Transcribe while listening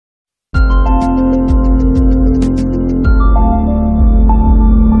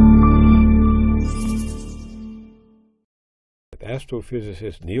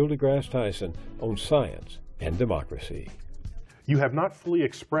astrophysicist Neil deGrasse Tyson on science and democracy. You have not fully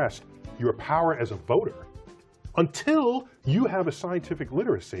expressed your power as a voter until you have a scientific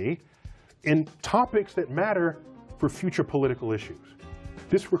literacy in topics that matter for future political issues.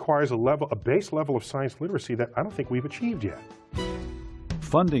 This requires a base level of science literacy that I don't think we've achieved yet.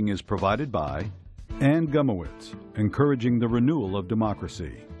 Funding is provided by Ann Gumowitz, encouraging the renewal of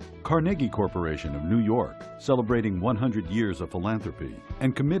democracy. Carnegie Corporation of New York, celebrating 100 years of philanthropy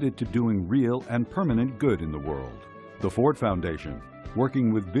and committed to doing real and permanent good in the world. The Ford Foundation,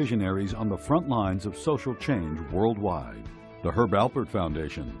 working with visionaries on the front lines of social change worldwide. The Herb Alpert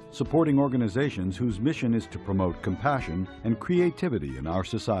Foundation, supporting organizations whose mission is to promote compassion and creativity in our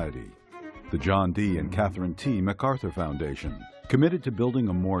society. The John D. and Catherine T. MacArthur Foundation, committed to building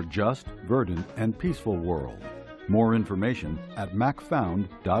a more just, verdant, and peaceful world. More information at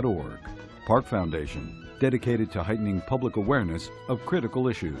macfound.org. Park Foundation, dedicated to heightening public awareness of critical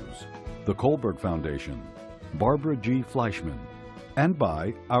issues. The Kohlberg Foundation, Barbara G. Fleischman. And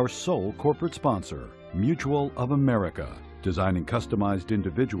by our sole corporate sponsor, Mutual of America, designing customized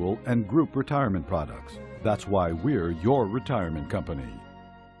individual and group retirement products. That's why we're your retirement company.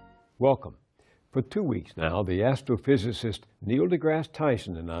 Welcome. For 2 weeks now, the astrophysicist Neil deGrasse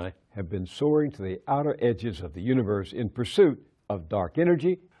Tyson and I have been soaring to the outer edges of the universe in pursuit of dark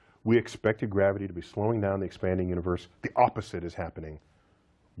energy. We expected gravity to be slowing down the expanding universe. The opposite is happening.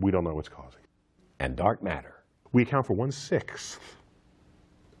 We don't know what's causing. And dark matter. We account for 1/6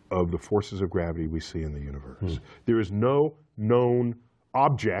 of the forces of gravity we see in the universe. There is no known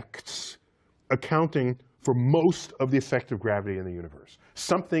objects accounting for most of the effect of gravity in the universe.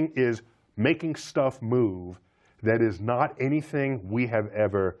 Something is making stuff move that is not anything we have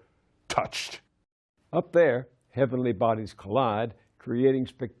ever touched. Up there, heavenly bodies collide, creating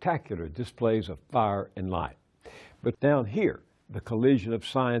spectacular displays of fire and light. But down here, the collision of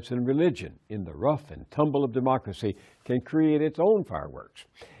science and religion in the rough and tumble of democracy can create its own fireworks.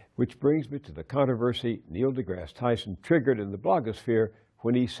 Which brings me to the controversy Neil deGrasse Tyson triggered in the blogosphere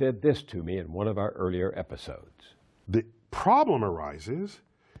when he said this to me in one of our earlier episodes. The problem arises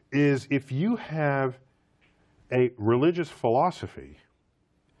is if you have a religious philosophy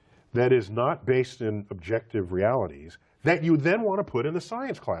that is not based in objective realities that you then want to put in the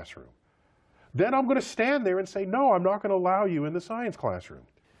science classroom. Then I'm going to stand there and say, no, I'm not going to allow you in the science classroom.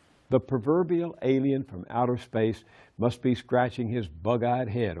 The proverbial alien from outer space must be scratching his bug-eyed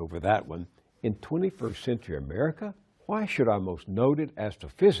head over that one. In 21st century America, why should our most noted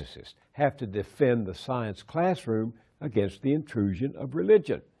astrophysicist have to defend the science classroom against the intrusion of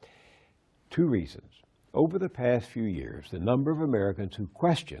religion? 2 reasons. Over the past few years, the number of Americans who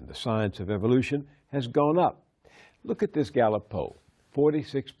question the science of evolution has gone up. Look at this Gallup poll.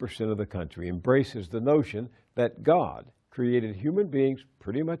 46% of the country embraces the notion that God created human beings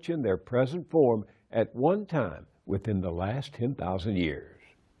pretty much in their present form at one time within the last 10,000 years.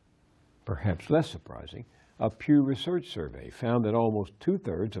 Perhaps less surprising, a Pew Research survey found that almost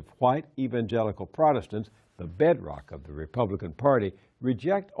 2/3 of white evangelical Protestants, the bedrock of the Republican Party,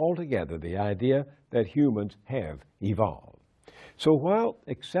 reject altogether the idea that humans have evolved. So while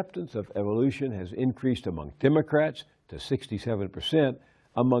acceptance of evolution has increased among Democrats to 67%,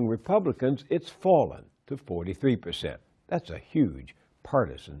 among Republicans it's fallen to 43%. That's a huge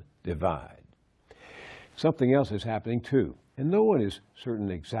partisan divide. Something else is happening too, and no one is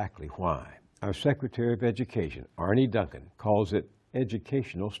certain exactly why. Our Secretary of Education, Arne Duncan, calls it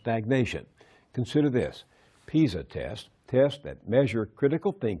educational stagnation. Consider this. PISA tests that measure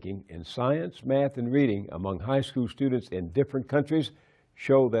critical thinking in science, math, and reading among high school students in different countries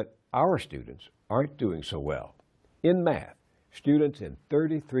show that our students aren't doing so well. In math, students in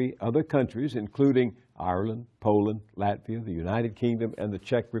 33 other countries, including Ireland, Poland, Latvia, the United Kingdom, and the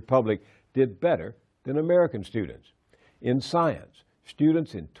Czech Republic, did better than American students. In science,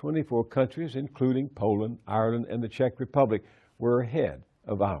 students in 24 countries, including Poland, Ireland, and the Czech Republic, were ahead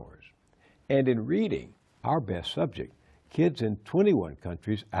of ours. And in reading, our best subject, kids in 21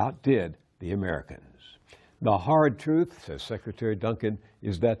 countries outdid the Americans. The hard truth, says Secretary Duncan,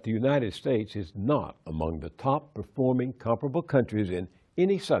 is that the United States is not among the top performing comparable countries in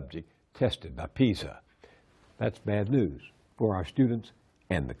any subject tested by PISA. That's bad news for our students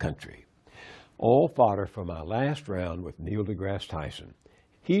and the country. All fodder for my last round with Neil deGrasse Tyson.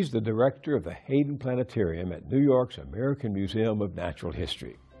 He's the director of the Hayden Planetarium at New York's American Museum of Natural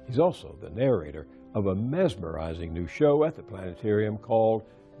History. He's also the narrator of a mesmerizing new show at the planetarium called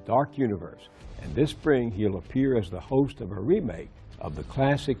Dark Universe. And this spring, he'll appear as the host of a remake of the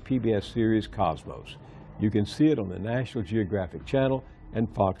classic PBS series Cosmos. You can see it on the National Geographic Channel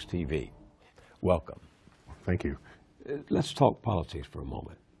and Fox TV. Welcome. Thank you. Let's talk politics for a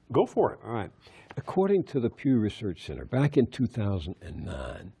moment. Go for it. All right. According to the Pew Research Center, back in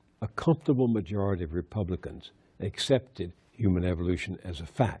 2009, a comfortable majority of Republicans accepted human evolution as a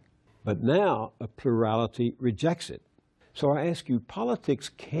fact. But now a plurality rejects it. So I ask you, politics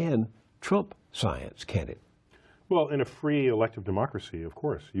can trump science, can it? Well, in a free elective democracy, of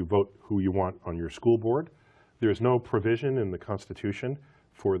course, you vote who you want on your school board. There's no provision in the Constitution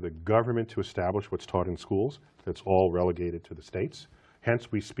for the government to establish what's taught in schools. That's all relegated to the states.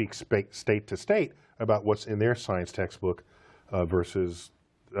 Hence, we speak state to state about what's in their science textbook versus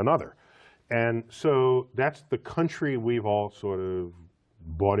another. And so that's the country we've all sort of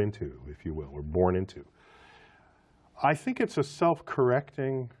bought into, if you will, or born into. I think it's a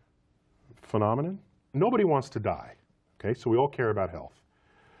self-correcting phenomenon. Nobody wants to die, okay? So we all care about health.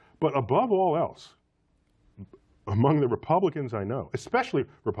 But above all else, among the Republicans I know, especially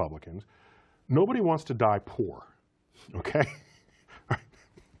Republicans, nobody wants to die poor, okay?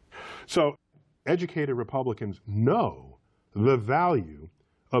 So educated Republicans know the value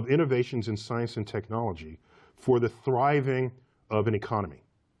of innovations in science and technology for the thriving of an economy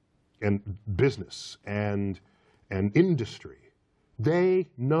and business and industry. They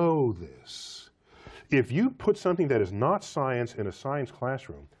know this. If you put something that is not science in a science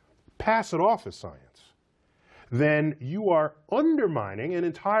classroom, pass it off as science, then you are undermining an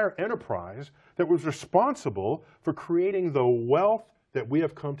entire enterprise that was responsible for creating the wealth that we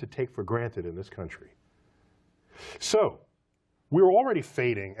have come to take for granted in this country. So, we're already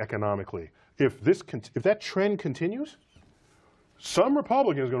fading economically. If that trend continues, some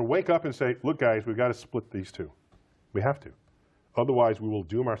Republican is going to wake up and say, look guys, we've got to split these two. We have to. Otherwise, we will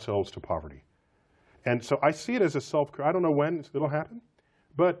doom ourselves to poverty. And so I see it as a I don't know when it'll happen,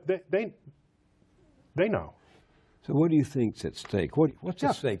 but they know. So what do you think's at stake? What's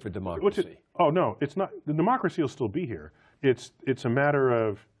at stake for democracy? Oh, no, it's not. The democracy will still be here. It's a matter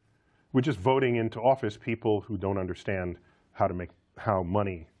of we're just voting into office people who don't understand how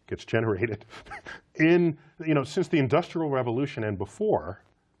money gets generated. Since the Industrial Revolution and before,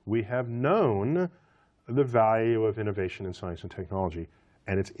 we have known the value of innovation in science and technology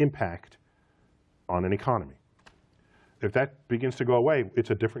and its impact on an economy. If that begins to go away, it's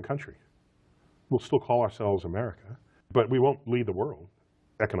a different country. We'll still call ourselves America, but we won't lead the world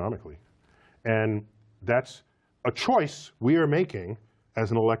economically. And that's a choice we are making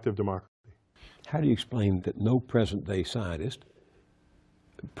as an elective democracy. How do you explain that no present-day scientist,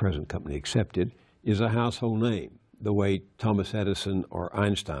 present company accepted, is a household name, the way Thomas Edison or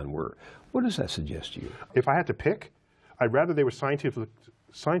Einstein were? What does that suggest to you? If I had to pick, I'd rather they were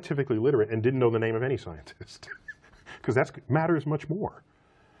scientifically literate and didn't know the name of any scientist, because that matters much more.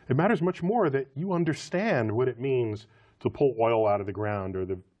 It matters much more that you understand what it means to pull oil out of the ground, or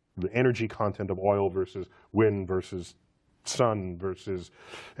the energy content of oil versus wind versus sun versus,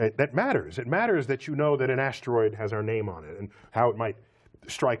 that matters. It matters that you know that an asteroid has our name on it and how it might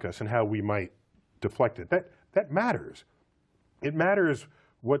strike us and how we might deflect it. That matters. It matters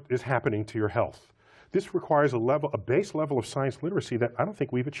what is happening to your health. This requires a base level of science literacy that I don't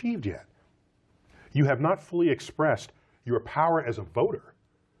think we've achieved yet. You have not fully expressed your power as a voter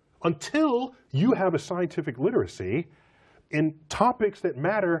until you have a scientific literacy in topics that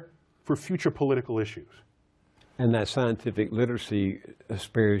matter for future political issues. And that scientific literacy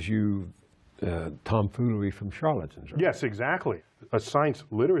spares you tomfoolery from charlatans, right? Yes, exactly. A science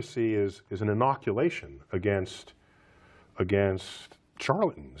literacy is an inoculation against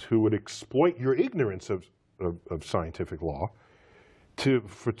charlatans who would exploit your ignorance of scientific law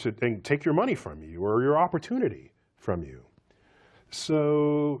and take your money from you or your opportunity from you.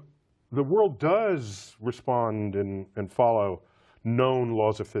 So the world does respond and follow known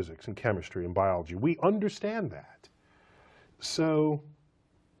laws of physics and chemistry and biology. We understand that. So,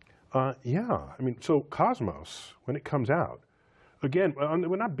 so Cosmos, when it comes out, again,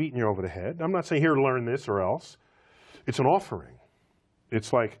 we're not beating you over the head. I'm not saying here to learn this or else. It's an offering.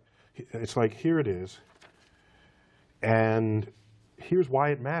 It's like here it is, and here's why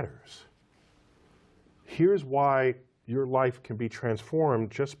it matters. Here's why your life can be transformed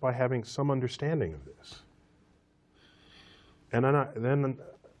just by having some understanding of this. And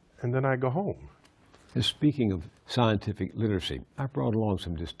then I go home. And speaking of scientific literacy, I brought along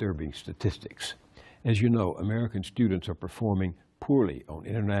some disturbing statistics. As you know, American students are performing poorly on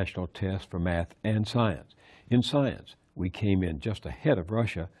international tests for math and science. In science, we came in just ahead of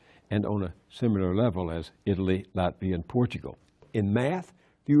Russia and on a similar level as Italy, Latvia, and Portugal. In math,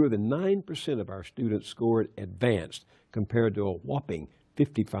 fewer than 9% of our students scored advanced, compared to a whopping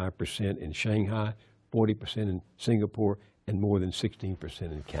 55% in Shanghai, 40% in Singapore, and more than 16%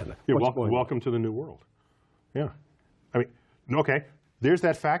 in Canada. Yeah, welcome to the new world. Yeah. I mean, okay, there's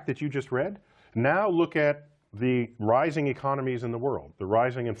that fact that you just read. Now look at the rising economies in the world, the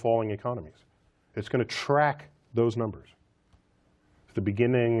rising and falling economies. It's going to track those numbers. It's the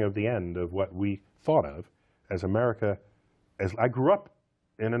beginning of the end of what we thought of as America. As I grew up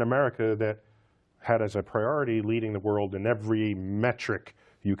in an America that had as a priority leading the world in every metric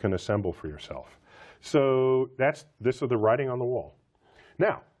you can assemble for yourself. So this is the writing on the wall.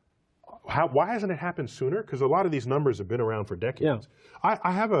 Now, why hasn't it happened sooner? Because a lot of these numbers have been around for decades. Yeah.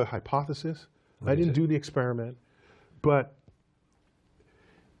 I have a hypothesis. I didn't do the experiment, but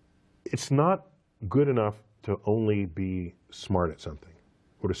it's not good enough to only be smart at something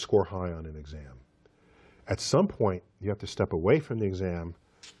or to score high on an exam. At some point, you have to step away from the exam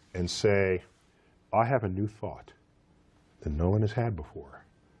and say, I have a new thought that no one has had before.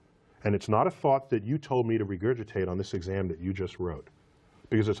 And it's not a thought that you told me to regurgitate on this exam that you just wrote,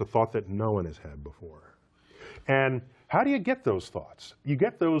 because it's a thought that no one has had before. And how do you get those thoughts? You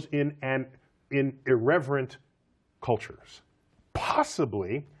get those in irreverent cultures.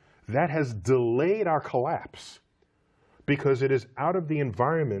 Possibly that has delayed our collapse because it is out of the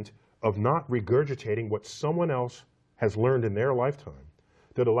environment of not regurgitating what someone else has learned in their lifetime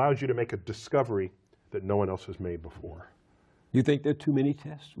that allows you to make a discovery that no one else has made before. You think there are too many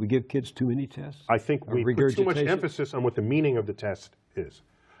tests? We give kids too many tests? I think we put too much emphasis on what the meaning of the test is.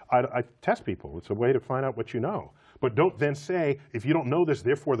 I test people. It's a way to find out what you know. But don't then say, if you don't know this,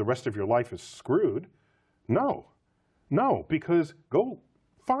 therefore the rest of your life is screwed. No. No, because go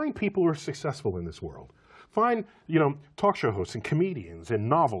find people who are successful in this world. Find, talk show hosts and comedians and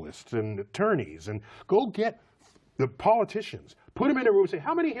novelists and attorneys, and go get the politicians. Put them in a room and say,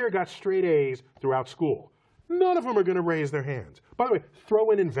 how many here got straight A's throughout school? None of them are going to raise their hands. By the way,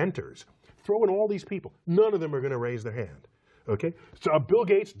 throw in inventors. Throw in all these people. None of them are going to raise their hand. Okay? So Bill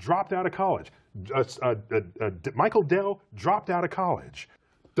Gates dropped out of college. Michael Dell dropped out of college.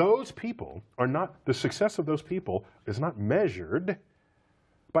 Those people are not, the success of those people is not measured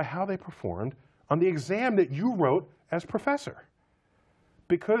by how they performed on the exam that you wrote as professor.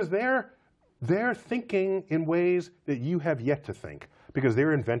 Because they're thinking in ways that you have yet to think, because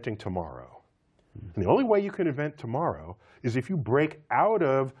they're inventing tomorrow. And the only way you can invent tomorrow is if you break out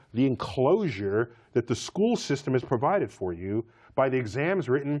of the enclosure that the school system has provided for you by the exams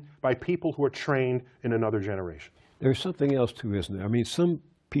written by people who are trained in another generation. There's something else too, isn't there? I mean, some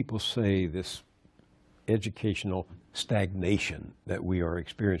people say this educational stagnation that we are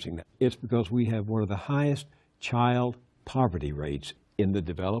experiencing. It's because we have one of the highest child poverty rates in the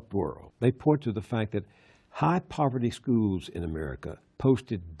developed world. They point to the fact that high poverty schools in America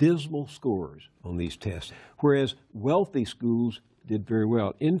posted dismal scores on these tests, whereas wealthy schools did very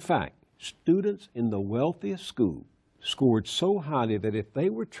well. In fact, students in the wealthiest school scored so highly that if they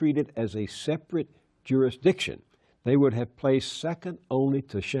were treated as a separate jurisdiction, they would have placed second only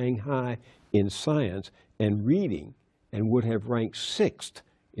to Shanghai in science and reading and would have ranked 6th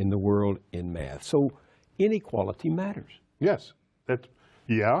in the world in math. So inequality matters. Yes.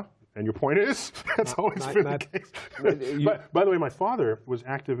 Yeah. And your point is, that's always been the case. By the way, my father was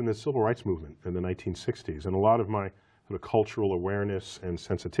active in the civil rights movement in the 1960s, and a lot of my sort of cultural awareness and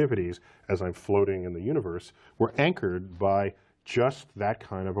sensitivities as I'm floating in the universe were anchored by just that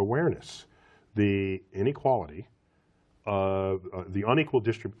kind of awareness. The inequality, the unequal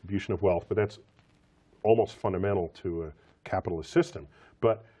distribution of wealth, but that's almost fundamental to a capitalist system.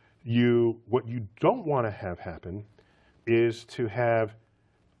 But what you don't want to have happen is to have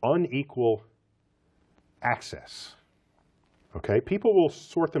unequal access. Okay? People will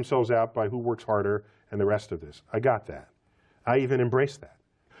sort themselves out by who works harder and the rest of this. I got that. I even embrace that.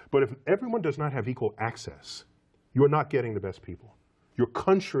 But if everyone does not have equal access, you are not getting the best people. Your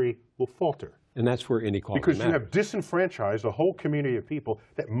country will falter. And that's where inequality matters. Because you have disenfranchised a whole community of people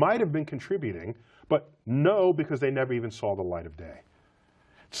that might have been contributing, but no, because they never even saw the light of day.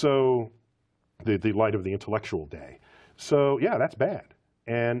 So, the light of the intellectual day. So, yeah, that's bad.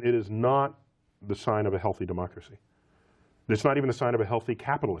 And it is not the sign of a healthy democracy. It's not even the sign of a healthy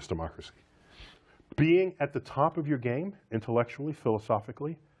capitalist democracy. Being at the top of your game, intellectually,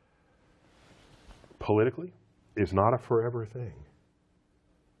 philosophically, politically, is not a forever thing.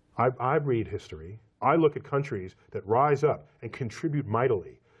 I read history. I look at countries that rise up and contribute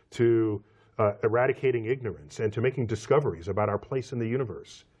mightily to eradicating ignorance and to making discoveries about our place in the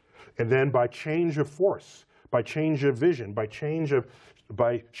universe. And then by change of force, by change of vision,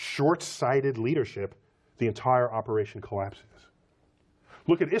 by short-sighted leadership, the entire operation collapses.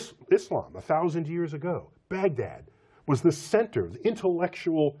 Look at Islam 1,000 years ago. Baghdad was the center, it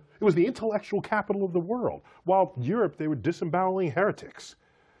was the intellectual capital of the world. While Europe, they were disemboweling heretics.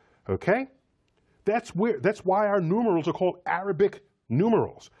 Okay? That's why our numerals are called Arabic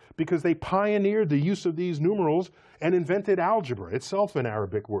numerals, because they pioneered the use of these numerals and invented algebra, itself an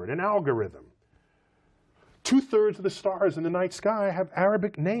Arabic word, an algorithm. 2/3 of the stars in the night sky have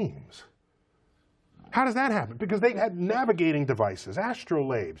Arabic names. How does that happen? Because they had navigating devices,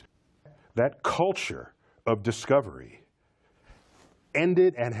 astrolabes. That culture of discovery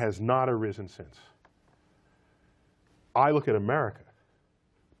ended and has not arisen since. I look at America,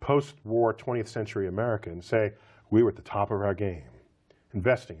 post-war 20th century America, and say we were at the top of our game,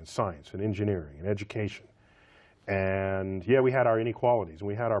 investing in science and engineering and education. And yeah, we had our inequalities and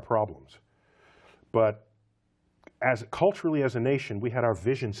we had our problems. But culturally as a nation, we had our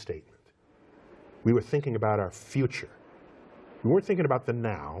vision statement. We were thinking about our future. We weren't thinking about the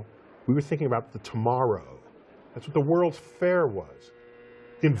now. We were thinking about the tomorrow. That's what the World's Fair was.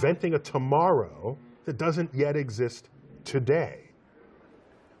 Inventing a tomorrow that doesn't yet exist today.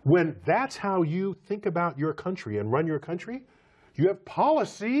 When that's how you think about your country and run your country, you have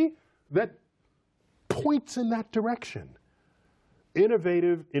policy that points in that direction.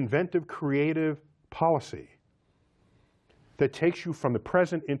 Innovative, inventive, creative policy that takes you from the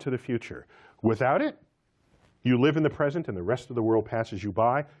present into the future. Without it, you live in the present and the rest of the world passes you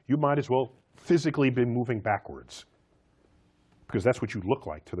by. You might as well physically be moving backwards, because that's what you look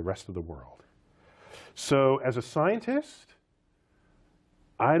like to the rest of the world. So as a scientist,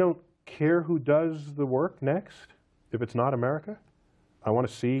 I don't care who does the work next. If it's not America, I want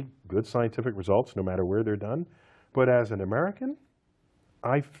to see good scientific results no matter where they're done. But as an American,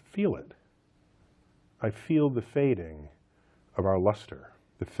 I feel it. I feel the fading of our luster,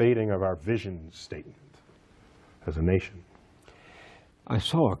 the fading of our vision statement as a nation. I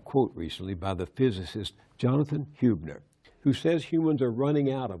saw a quote recently by the physicist Jonathan Huebner, who says humans are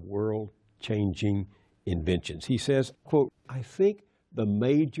running out of world-changing inventions. He says, quote, "I think the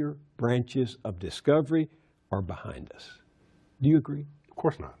major branches of discovery are behind us." Do you agree? Of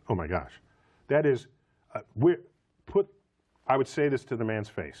course not. Oh my gosh. That is, I would say this to the man's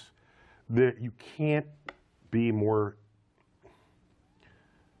face. You can't be more,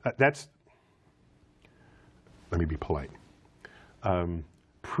 let me be polite.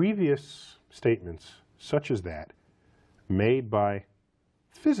 Previous statements such as that made by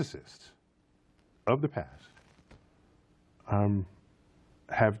physicists of the past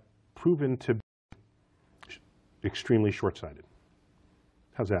have proven to be extremely short-sighted.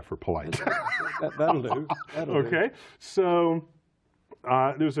 How's that for polite? That'll do. Okay, so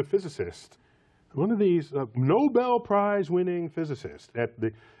there's a physicist, one of these Nobel Prize-winning physicists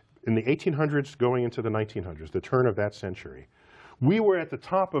in the 1800s going into the 1900s, the turn of that century. We were at the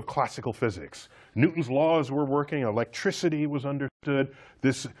top of classical physics. Newton's laws were working, electricity was understood.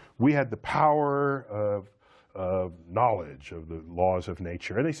 We had the power of knowledge of the laws of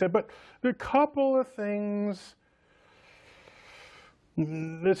nature. And they said, but there are a couple of things.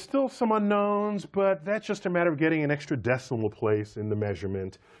 There's still some unknowns, but that's just a matter of getting an extra decimal place in the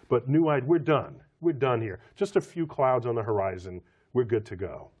measurement. But we're done. We're done here. Just a few clouds on the horizon. We're good to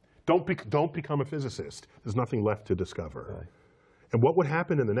go. Don't become a physicist. There's nothing left to discover. Right. And what would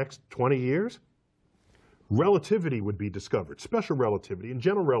happen in the next 20 years? Relativity would be discovered, special relativity and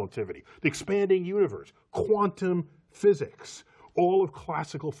general relativity, the expanding universe, quantum physics. All of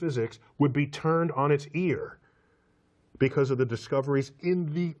classical physics would be turned on its ear because of the discoveries in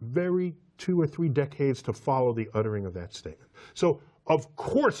the very 2 or 3 decades to follow the uttering of that statement. So, of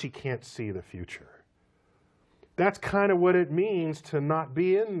course he can't see the future. That's kind of what it means to not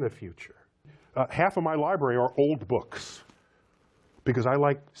be in the future. Half of my library are old books, because I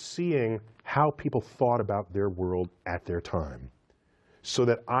like seeing how people thought about their world at their time, so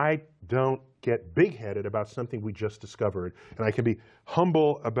that I don't get big-headed about something we just discovered, and I can be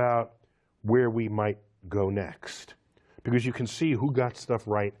humble about where we might go next. Because you can see who got stuff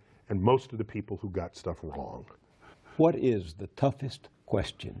right and most of the people who got stuff wrong. What is the toughest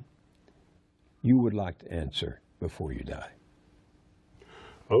question you would like to answer before you die?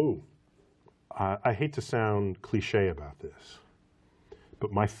 Oh, I hate to sound cliche about this,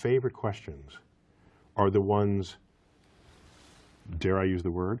 but my favorite questions are the ones, dare I use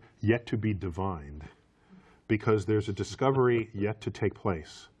the word, yet to be divined. Because there's a discovery yet to take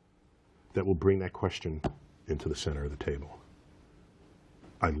place that will bring that question into the center of the table.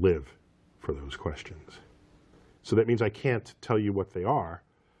 I live for those questions. So that means I can't tell you what they are,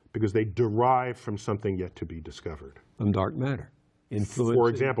 because they derive from something yet to be discovered. From dark matter. Influencing. For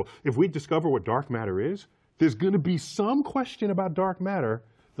example, if we discover what dark matter is, there's going to be some question about dark matter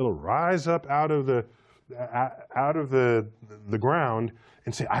that'll rise up out of the ground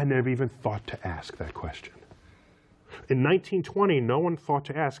and say, I never even thought to ask that question. In 1920, no one thought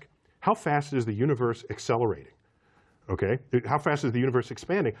to ask, how fast is the universe accelerating? Okay? How fast is the universe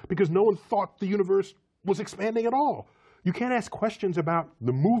expanding? Because no one thought the universe was expanding at all. You can't ask questions about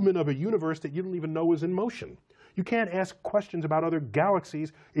the movement of a universe that you don't even know is in motion. You can't ask questions about other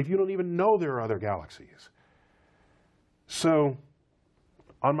galaxies if you don't even know there are other galaxies. So,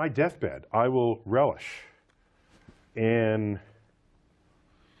 on my deathbed, I will relish in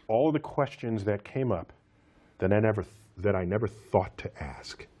all of the questions that came up that I never thought to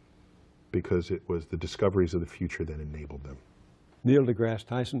ask, because it was the discoveries of the future that enabled them. Neil deGrasse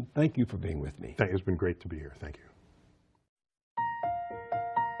Tyson, thank you for being with me. It's been great to be here. Thank you.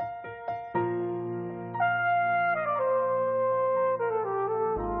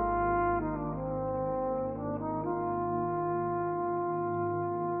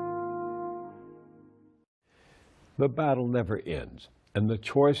 The battle never ends, and the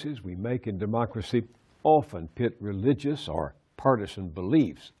choices we make in democracy often pit religious or partisan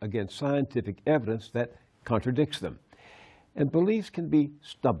beliefs against scientific evidence that contradicts them. And beliefs can be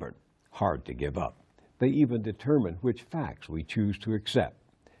stubborn, hard to give up. They even determine which facts we choose to accept.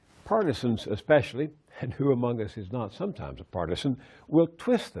 Partisans especially, and who among us is not sometimes a partisan, will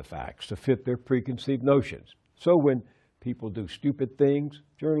twist the facts to fit their preconceived notions. So when people do stupid things,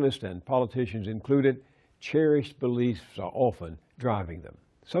 journalists and politicians included, cherished beliefs are often driving them,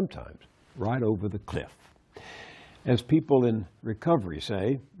 sometimes right over the cliff. As people in recovery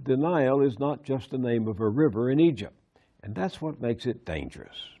say, denial is not just the name of a river in Egypt, and that's what makes it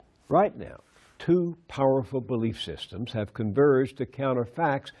dangerous. Right now, two powerful belief systems have converged to counter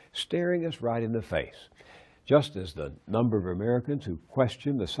facts staring us right in the face. Just as the number of Americans who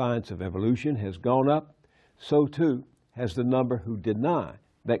question the science of evolution has gone up, so too has the number who deny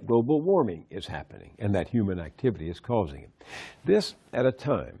that global warming is happening and that human activity is causing it. This at a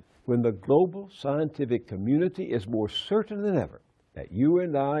time when the global scientific community is more certain than ever that you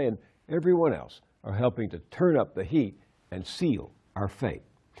and I and everyone else are helping to turn up the heat and seal our fate.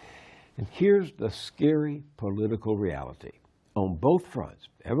 And here's the scary political reality. On both fronts,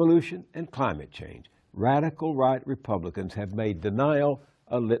 evolution and climate change, radical right Republicans have made denial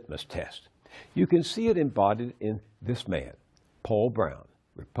a litmus test. You can see it embodied in this man, Paul Brown,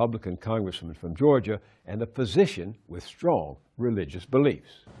 Republican congressman from Georgia and a physician with strong religious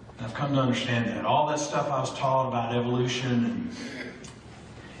beliefs. I've come to understand that all that stuff I was taught about evolution and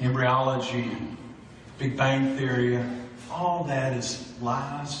embryology and Big Bang Theory, all that is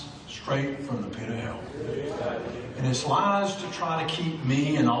lies straight from the pit of hell. And it's lies to try to keep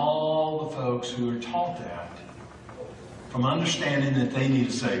me and all the folks who are taught that from understanding that they need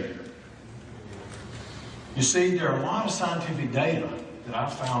a Savior. You see, there are a lot of scientific data that I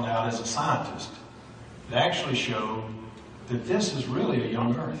found out as a scientist that actually show that this is really a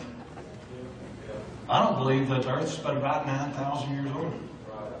young Earth. I don't believe that the Earth is but about 9,000 years old.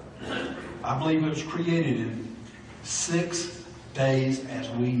 I believe it was created in 6 days as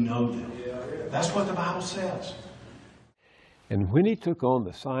we know them. That's what the Bible says. And when he took on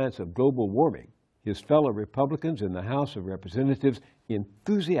the science of global warming, his fellow Republicans in the House of Representatives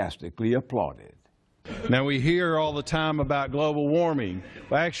enthusiastically applauded. Now, we hear all the time about global warming.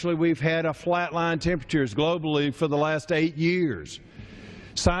 Well, actually, we've had a flatline temperatures globally for the last 8 years.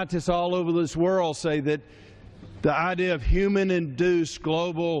 Scientists all over this world say that the idea of human-induced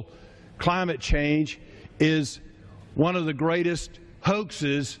global climate change is one of the greatest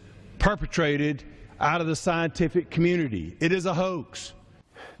hoaxes perpetrated out of the scientific community. It is a hoax.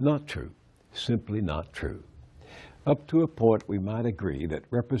 Not true. Simply not true. Up to a point, we might agree that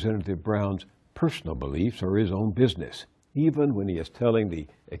Representative Brown's personal beliefs are his own business, even when he is telling the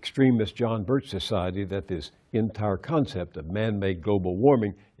extremist John Birch Society that this entire concept of man-made global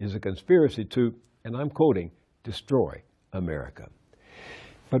warming is a conspiracy to, and I'm quoting, destroy America.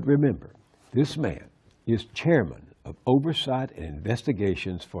 But remember, this man is chairman of Oversight and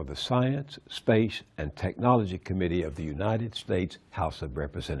Investigations for the Science, Space, and Technology Committee of the United States House of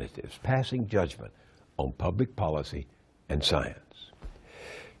Representatives, passing judgment on public policy and science.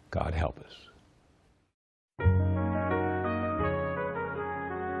 God help us.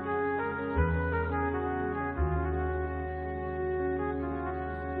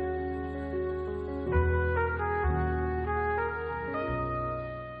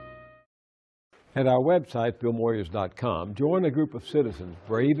 At our website, BillMoyers.com, join a group of citizens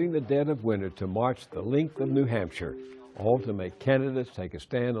braving the dead of winter to march the length of New Hampshire, all to make candidates take a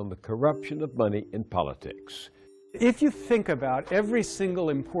stand on the corruption of money in politics. If you think about every single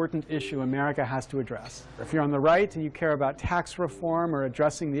important issue America has to address, if you're on the right and you care about tax reform or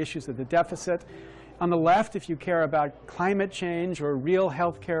addressing the issues of the deficit, on the left if you care about climate change or real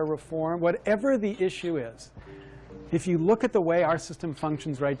health care reform, whatever the issue is, If you look at the way our system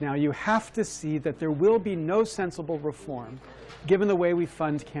functions right now, you have to see that there will be no sensible reform given the way we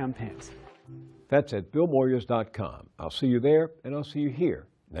fund campaigns. That's at BillMoyers.com. I'll see you there, and I'll see you here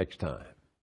next time.